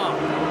referee saw.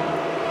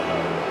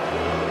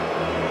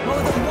 Well,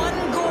 with a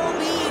one-goal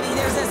lead,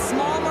 there's a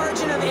small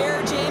margin of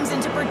error, James,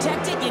 and to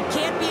protect it, you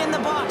can't be in the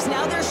box.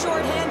 Now they're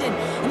shorthanded,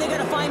 and they got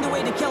to find a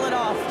way to kill it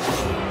off.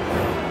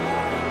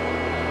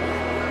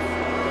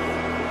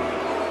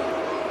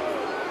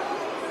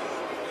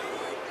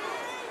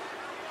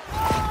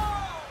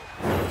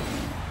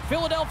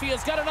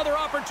 Philadelphia's got another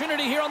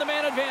opportunity here on the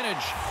man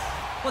advantage.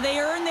 Well,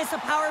 they earned this a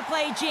power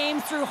play,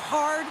 James, through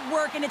hard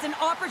work, and it's an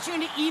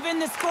opportunity to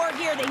even the score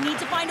here. They need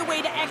to find a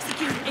way to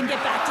execute and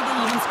get back to the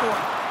even score.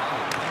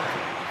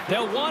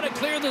 They'll want to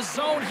clear the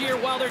zone here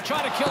while they're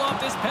trying to kill off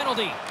this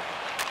penalty.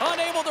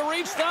 Unable to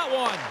reach that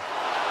one.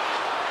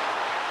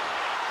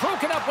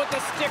 Broken up with the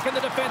stick in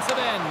the defensive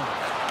end.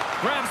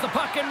 Grabs the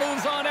puck and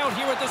moves on out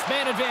here with this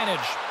man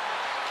advantage.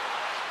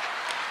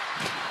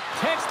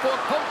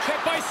 Textbook poke check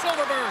by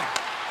Silverberg.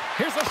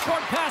 Here's a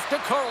short pass to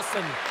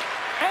Carlson.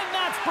 And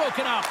that's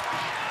broken up.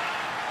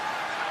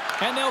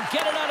 And they'll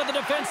get it out of the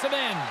defensive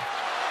end.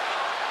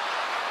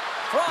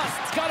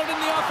 Frost's got it in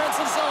the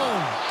offensive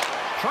zone.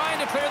 Trying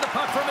to clear the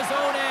puck from his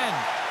own end.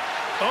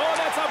 Oh,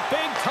 that's a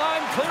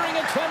big-time clearing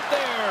attempt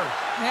there.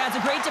 Yeah, it's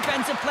a great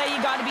defensive play. You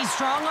got to be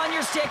strong on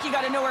your stick. You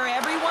got to know where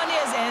everyone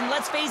is. And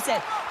let's face it,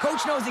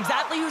 coach knows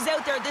exactly who's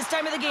out there at this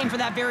time of the game for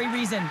that very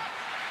reason.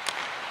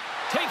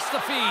 Takes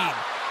the feed.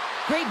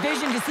 Great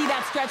vision to see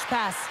that stretch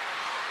pass.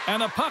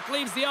 And the puck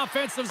leaves the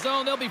offensive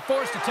zone. They'll be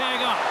forced to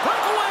tag up.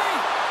 Breakaway!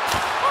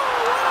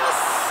 Oh, what a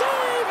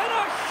save! And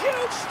a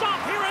huge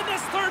stop here in this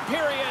third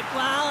period.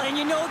 Wow, and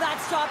you know that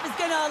stop is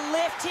going to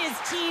lift his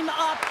team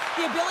up.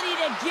 The ability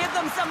to give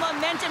them some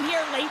momentum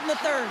here late in the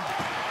third.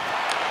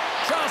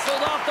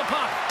 Jostled off the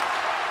puck.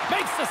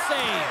 Makes the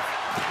save.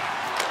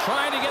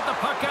 Trying to get the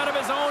puck out of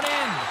his own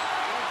end.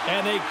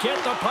 And they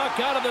get the puck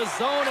out of the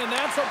zone, and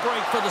that's a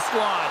break for the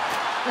squad.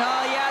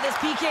 Oh, yeah, this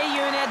PK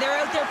unit, they're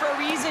out there for a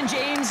reason,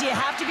 James. You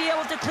have to be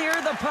able to clear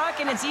the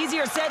puck, and it's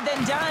easier said than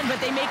done, but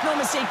they make no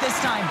mistake this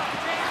time.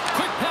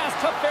 Quick pass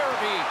to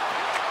Farabee.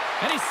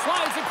 And he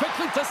slides it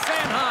quickly to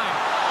Sanheim.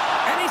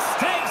 And he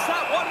snags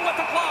that one with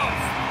the glove.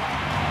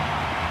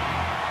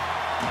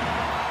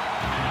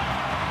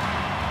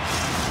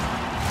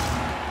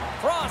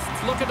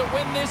 Frost's looking to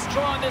win this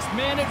draw on this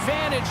man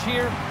advantage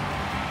here.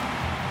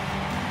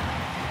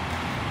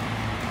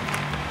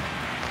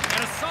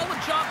 And a solid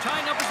job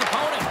tying up his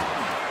opponent.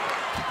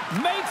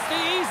 Makes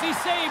the easy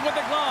save with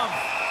the glove.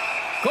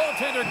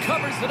 Goaltender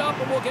covers it up,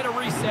 and we'll get a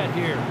reset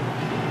here.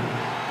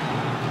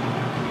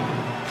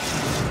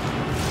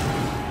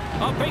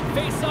 A big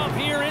face-off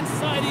here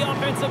inside the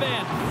offensive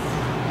end.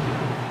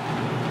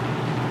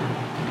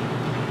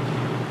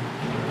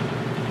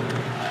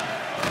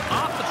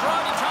 Off the draw,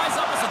 he ties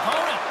up his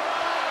opponent.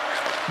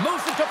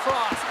 Moves it to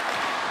Frost.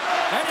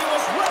 And he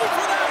was ready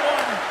for that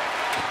one.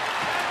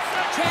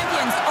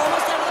 Champions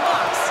almost out of the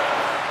box.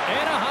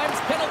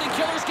 Anaheim's penalty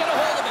killers get a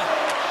hold of it.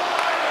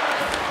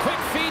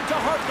 Quick feed to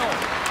Hartnell.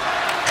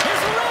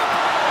 Here's a rip.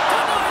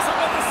 Denies him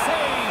with the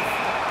save.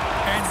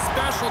 And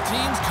special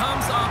teams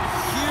comes up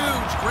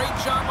huge. Great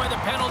job by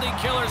the penalty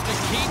killers to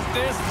keep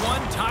this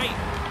one tight.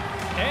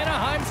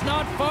 Anaheim's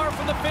not far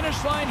from the finish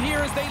line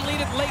here as they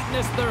lead it late in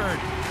this third.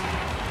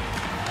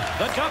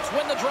 The Ducks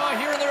win the draw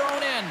here in their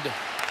own end.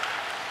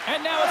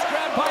 And now it's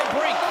grabbed by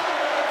Brink.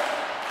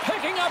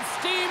 Picking up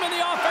steam in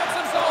the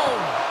offensive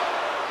zone.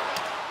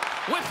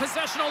 With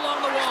possession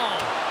along the wall.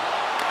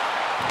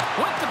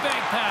 With the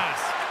bank pass.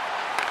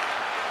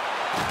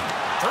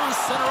 Through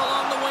center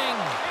along the wing.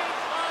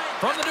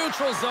 From the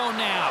neutral zone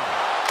now.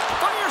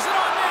 Fires it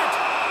on net.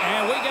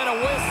 And we get a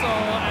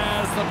whistle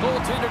as the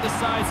goaltender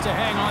decides to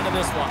hang on to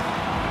this one.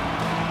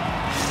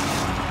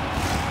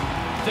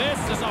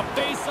 This is a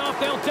face-off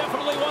they'll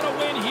definitely want to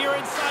win here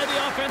inside the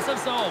offensive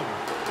zone.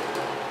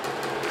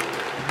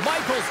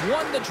 Michaels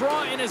won the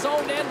draw in his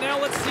own end.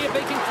 Now let's see if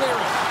they can clear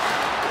it.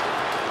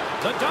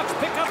 The Ducks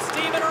pick up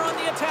steam and are on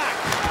the attack.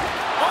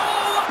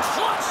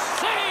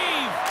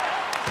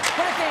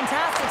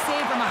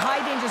 save from a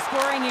high-danger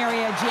scoring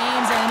area,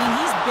 James. I mean,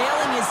 he's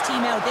bailing his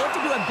team out. They have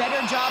to do a better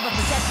job of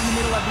protecting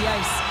the middle of the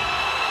ice.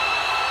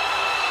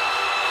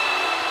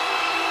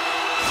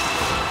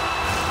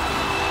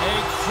 A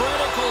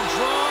critical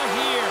draw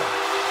here.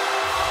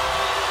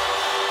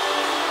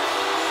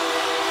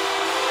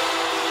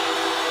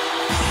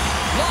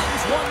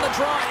 Lund's won the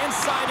draw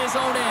inside his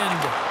own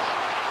end.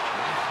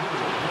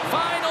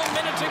 Final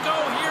minute to go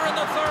here in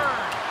the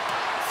third.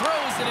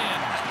 Throws it in.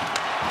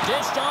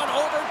 Dished on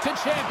over to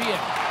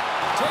Champion.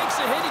 Takes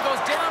a hit. He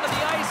goes down to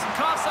the ice and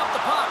coughs up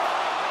the puck.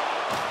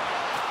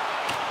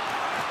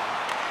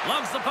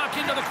 Lugs the puck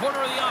into the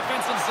corner of the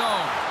offensive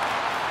zone.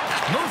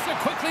 Moves it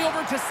quickly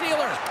over to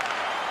Sealer.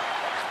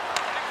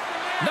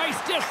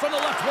 Nice dish from the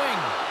left wing.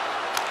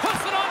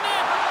 Puts it on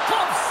net.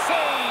 Glove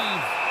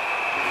save.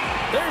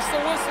 There's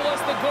the whistle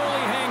as the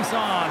goalie hangs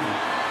on.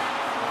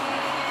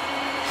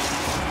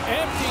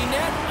 Empty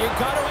net. You've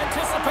got to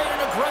anticipate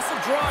an aggressive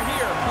draw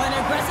here. Well, an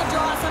aggressive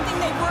draw, something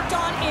they worked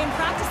on in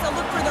practice. They'll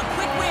look for the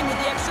quick win with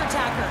the extra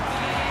attacker.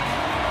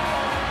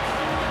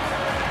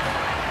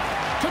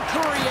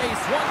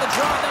 Couturier's won the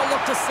draw. They'll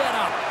look to set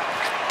up.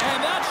 And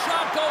that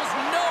shot goes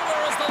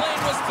nowhere as the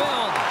lane was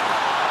filled.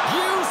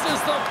 Uses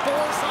the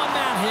force on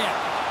that hit.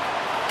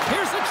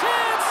 Here's a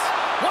chance.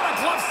 What a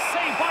glove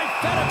save by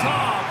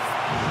Fedotov.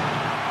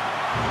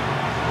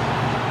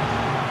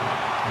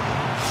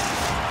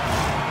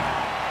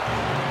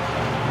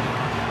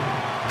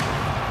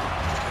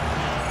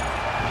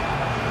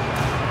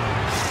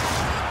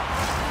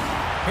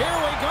 Here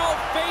we go.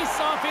 Face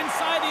off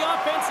inside the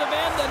offensive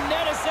end. The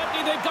net is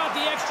empty. They've got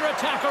the extra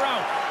attacker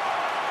out.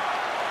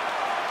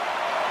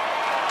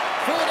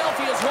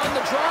 Philadelphia's won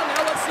the draw.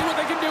 Now let's see what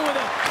they can do with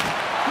it.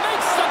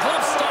 Makes the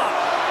glove stop.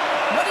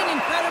 What an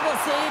incredible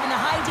save in a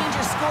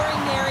high-danger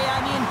scoring area.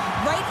 I mean,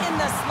 right in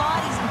the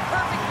slot, he's in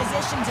perfect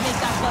position to make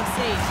that glove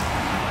save.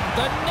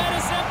 The net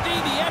is empty.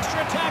 The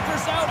extra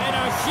attacker's out, and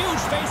a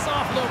huge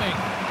face-off looming.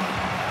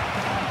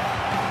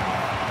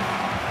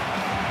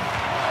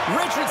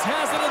 Richards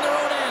has it in their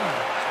own end.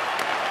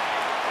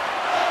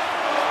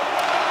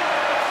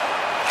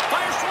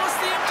 Fires towards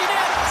the empty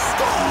net.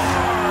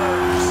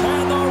 Scores!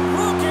 And the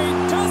rookie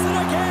does it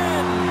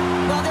again.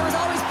 Well, there was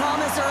always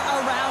promise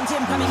around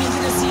him coming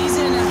into the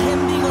season,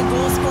 him being a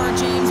goal scorer,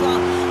 James. Well,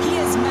 he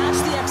has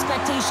matched the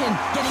expectation,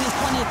 getting his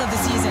 20th of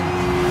the season.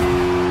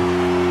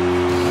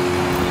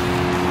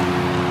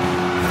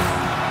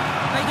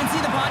 You can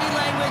see the body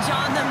language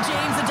on them,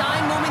 James. The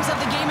dying moments of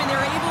the game, and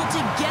they're able to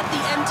get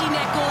the empty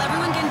net goal.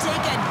 Everyone can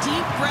take a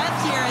deep breath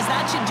here, as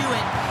that should do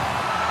it.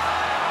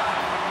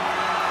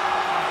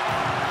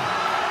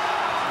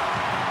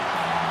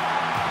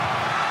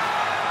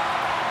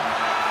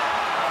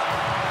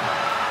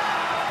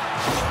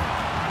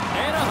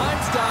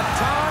 Anaheim's got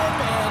time,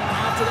 and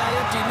after that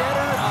empty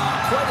netter,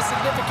 quite a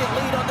significant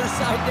lead on their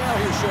side now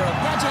here, Cheryl.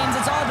 Yeah, James,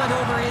 it's all but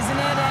over,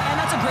 isn't it? And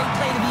that's a great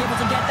play to be able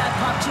to get that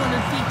puck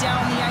 200 feet down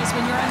the ice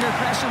when you're under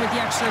pressure with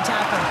the extra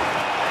attacker.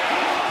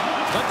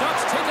 The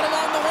Ducks take it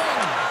along the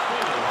wing.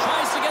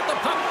 Tries to get the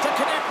puck to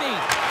Konechny.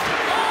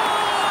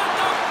 Oh, and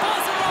the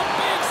buzzer, a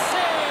big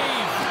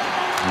save!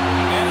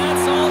 And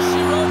that's all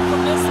she wrote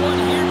from this one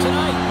here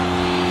tonight.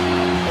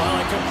 Well,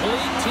 a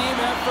complete team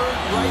effort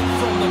right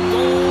from the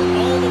goal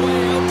all the way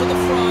out to the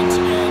front,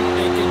 and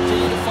they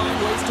continue to find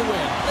ways to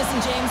win. Listen,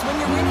 James, when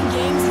you're winning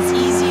games, it's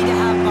easy to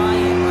have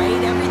buy-in,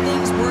 right?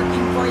 Everything's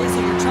working for you, so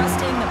you're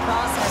trusting the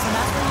process, and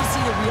that's where you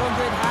see the real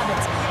good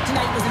habits.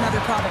 Tonight was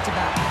another product of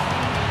that.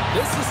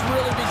 This has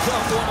really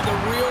become one of the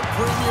real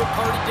premier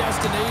party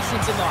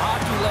destinations in the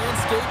hockey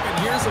landscape, and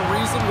here's a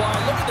reason why.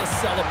 Look at the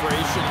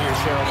celebration here,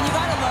 Cheryl. And you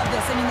gotta love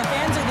this. I mean, the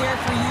fans are there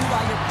for you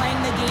while you're playing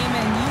the game,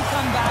 and you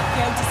come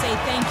back out to say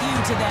thank you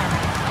to them.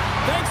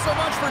 Thanks so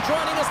much for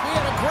joining us. We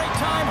had a great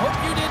time. Hope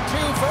you did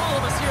too. For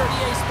all of us here at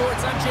EA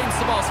Sports, I'm James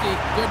Cebulski.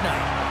 Good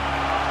night.